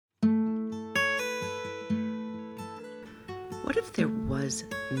What if there was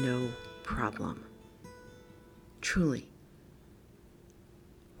no problem? Truly.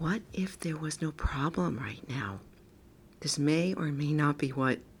 What if there was no problem right now? This may or may not be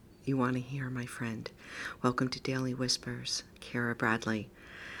what you want to hear, my friend. Welcome to Daily Whispers, Kara Bradley.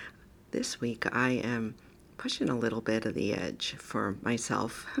 This week I am pushing a little bit of the edge for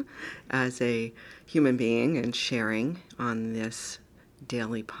myself as a human being and sharing on this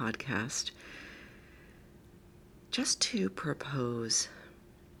daily podcast, just to propose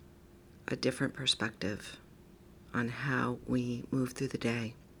a different perspective on how we move through the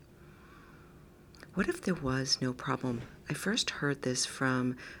day. What if there was no problem? I first heard this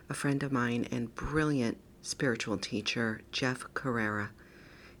from a friend of mine and brilliant spiritual teacher, Jeff Carrera.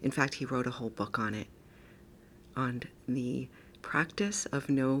 In fact, he wrote a whole book on it, on the practice of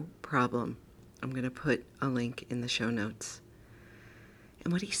no problem. I'm going to put a link in the show notes.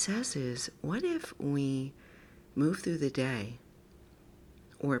 And what he says is, what if we move through the day,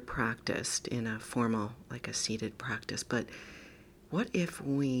 or practiced in a formal, like a seated practice, but what if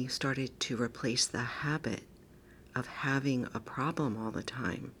we started to replace the habit of having a problem all the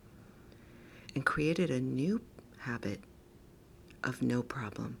time and created a new habit of no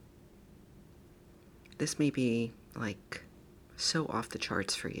problem? This may be like so off the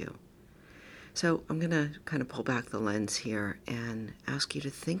charts for you. So I'm going to kind of pull back the lens here and ask you to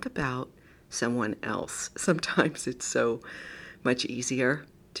think about someone else. Sometimes it's so much easier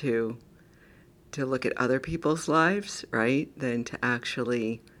to look at other people's lives, right, than to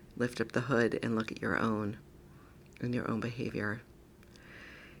actually lift up the hood and look at your own and your own behavior.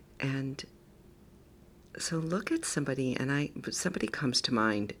 And so look at somebody, and somebody comes to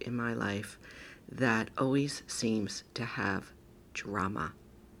mind in my life that always seems to have drama,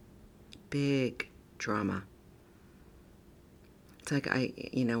 big drama. It's like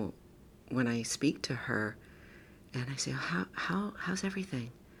when I speak to her and I say, how's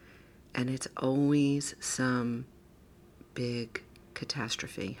everything? And it's always some big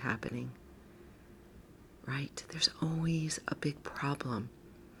catastrophe happening, right? There's always a big problem.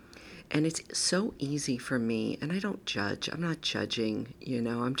 And it's so easy for me, and I don't judge. I'm not judging,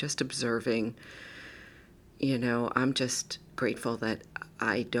 I'm just observing. I'm just grateful that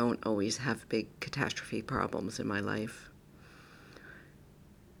I don't always have big catastrophe problems in my life.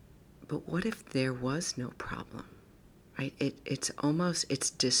 But what if there was no problem? Right? It's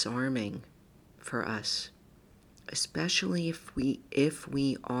disarming for us, especially if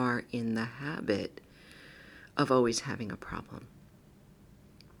we are in the habit of always having a problem.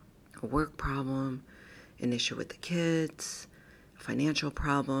 A work problem, an issue with the kids, a financial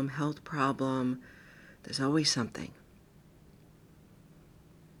problem, health problem. There's always something.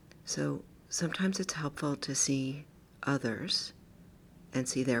 So sometimes it's helpful to see others and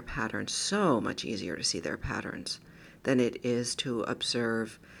see their patterns. So much easier to see their patterns than it is to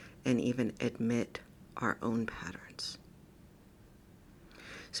observe and even admit our own patterns.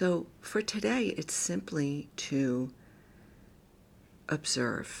 So for today, it's simply to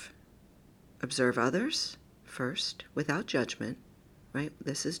observe. Observe others first, without judgment, right?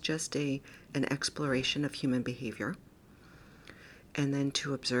 This is just an exploration of human behavior. And then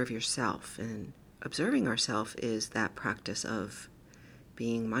to observe yourself. And observing ourselves is that practice of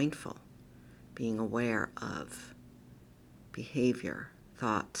being mindful, being aware of behavior,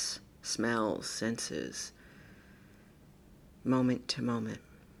 thoughts, smells, senses, moment to moment.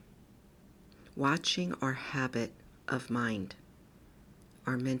 Watching our habit of mind,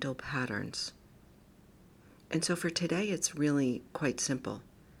 our mental patterns. And so for today, it's really quite simple.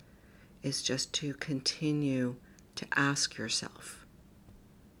 It's just to continue to ask yourself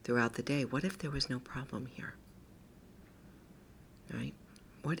throughout the day, what if there was no problem here? Right?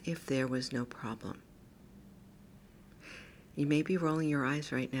 What if there was no problem? You may be rolling your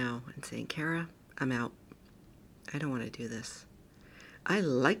eyes right now and saying, Kara, I'm out. I don't want to do this. I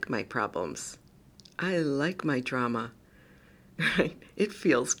like my problems. I like my drama. Right? It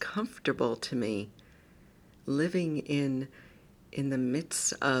feels comfortable to me. Living in the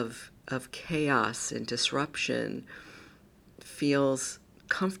midst of chaos and disruption feels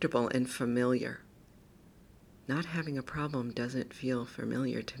comfortable and familiar. Not having a problem doesn't feel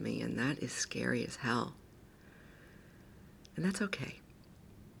familiar to me, and that is scary as hell. And that's okay.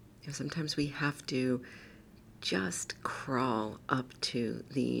 Sometimes we have to just crawl up to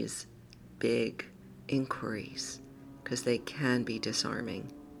these big inquiries because they can be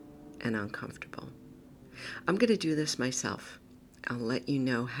disarming and uncomfortable. I'm going to do this myself. I'll let you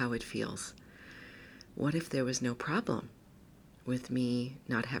know how it feels. What if there was no problem with me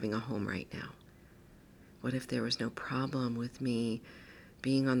not having a home right now? What if there was no problem with me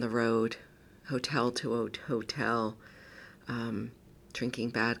being on the road, hotel to hotel, drinking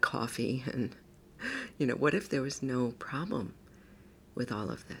bad coffee. And, what if there was no problem with all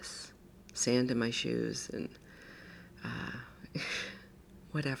of this? Sand in my shoes and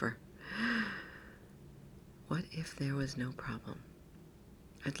whatever. What if there was no problem?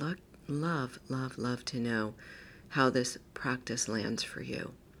 I'd love to know how this practice lands for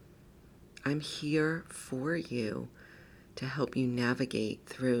you. I'm here for you to help you navigate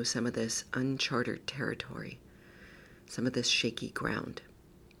through some of this uncharted territory, some of this shaky ground.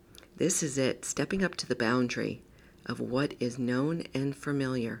 This is it, stepping up to the boundary of what is known and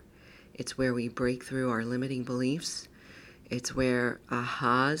familiar. It's where we break through our limiting beliefs. It's where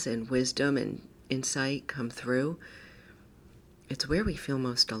ahas and wisdom and insight come through. It's where we feel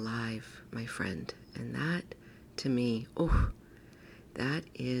most alive, my friend. And that, to me, that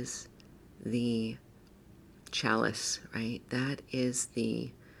is the chalice, right? That is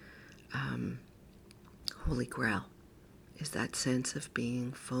the Holy Grail, is that sense of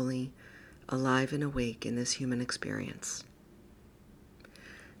being fully alive and awake in this human experience.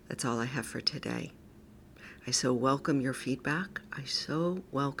 That's all I have for today. I so welcome your feedback. I so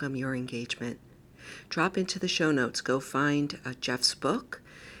welcome your engagement. Drop into the show notes. Go find Jeff's book,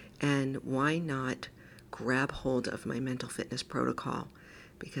 and why not grab hold of my mental fitness protocol,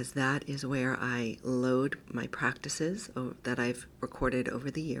 because that is where I load my practices that I've recorded over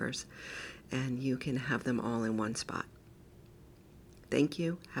the years, and you can have them all in one spot. Thank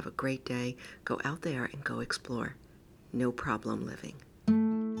you. Have a great day. Go out there and go explore. No problem living.